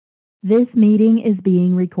This meeting is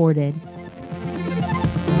being recorded.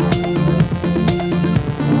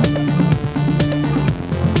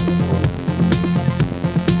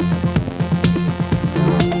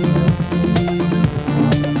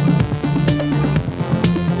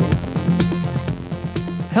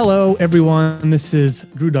 Hello, everyone. This is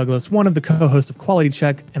Drew Douglas, one of the co-hosts of Quality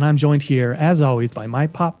Check, and I'm joined here, as always, by my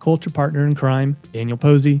pop culture partner in crime, Daniel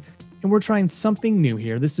Posey, and we're trying something new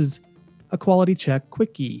here. This is a Quality Check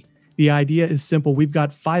Quickie. The idea is simple. We've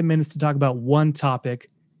got 5 minutes to talk about one topic.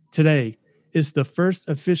 Today is the first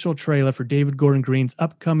official trailer for David Gordon Green's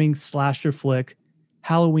upcoming slasher flick,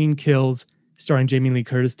 Halloween Kills, starring Jamie Lee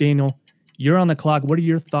Curtis. Daniel, you're on the clock. What are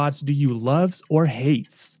your thoughts? Do you loves or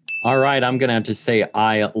hates? All right, I'm going to have to say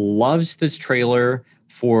I loves this trailer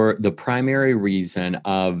for the primary reason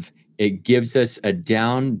of it gives us a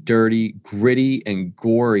down, dirty, gritty, and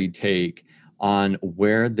gory take on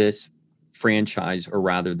where this franchise, or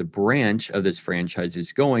rather the branch of this franchise,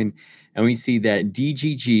 is going. And we see that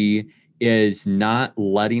DGG is not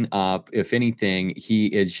letting up. If anything, he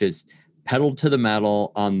is just pedal to the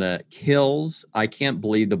metal on the kills. I can't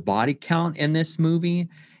believe the body count in this movie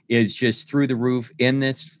is just through the roof in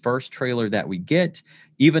this first trailer that we get,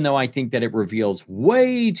 even though I think that it reveals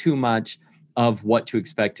way too much of what to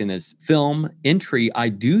expect in this film entry. I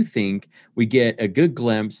do think we get a good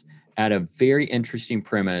glimpse at a very interesting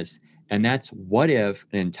premise, and that's what if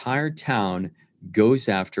an entire town goes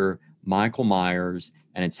after Michael Myers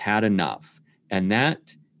and it's had enough. And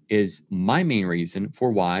that is my main reason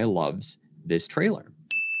for why I loves this trailer.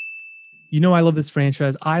 You know I love this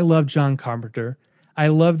franchise. I love John Carpenter. I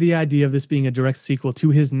love the idea of this being a direct sequel to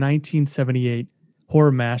his 1978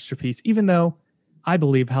 horror masterpiece, even though I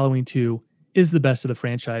believe Halloween 2 is the best of the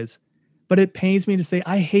franchise. But it pains me to say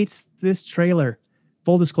I hate this trailer.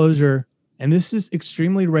 Full disclosure, and this is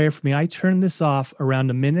extremely rare for me, I turned this off around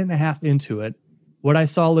a minute and a half into it. What I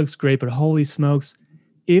saw looks great, but holy smokes,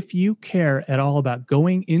 if you care at all about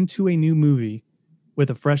going into a new movie with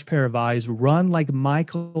a fresh pair of eyes, run like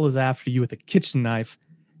Michael is after you with a kitchen knife.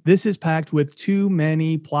 This is packed with too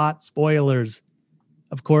many plot spoilers.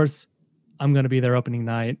 Of course, I'm going to be there opening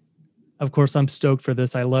night. Of course, I'm stoked for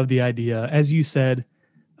this. I love the idea, as you said,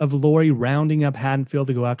 of Laurie rounding up Haddonfield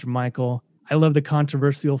to go after Michael. I love the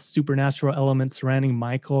controversial supernatural elements surrounding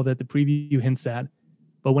Michael that the preview hints at.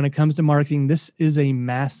 But when it comes to marketing, this is a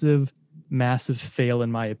massive, massive fail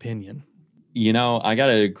in my opinion. You know, I got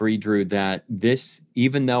to agree, Drew, that this,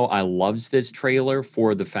 even though I loves this trailer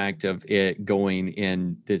for the fact of it going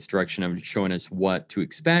in this direction of showing us what to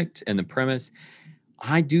expect and the premise,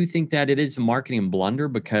 I do think that it is a marketing blunder,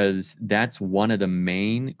 because that's one of the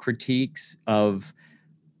main critiques of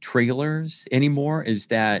trailers anymore, is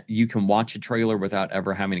that you can watch a trailer without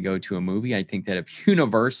ever having to go to a movie. I think that if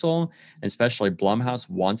Universal, especially Blumhouse,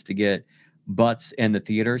 wants to get butts in the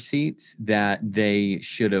theater seats, that they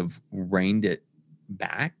should have reined it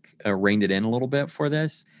in a little bit for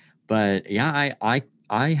this. But yeah,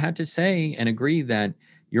 I had to say and agree that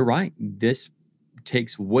you're right. This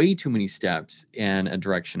takes way too many steps in a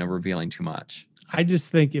direction of revealing too much. I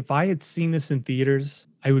just think if I had seen this in theaters,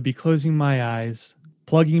 I would be closing my eyes,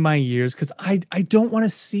 plugging my ears, because I don't want to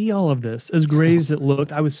see all of this. As great as it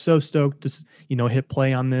looked, I was so stoked to hit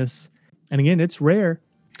play on this. And again, it's rare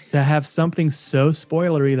to have something so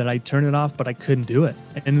spoilery that I turn it off, but I couldn't do it.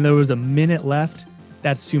 And there was a minute left.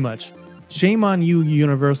 That's too much. Shame on you,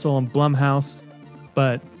 Universal and Blumhouse,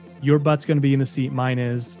 but your butt's going to be in the seat. Mine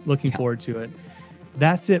is. Looking forward to it.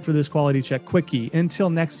 That's it for this Quality Check Quickie. Until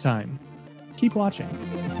next time, keep watching.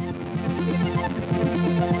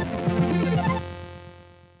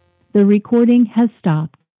 The recording has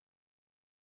stopped.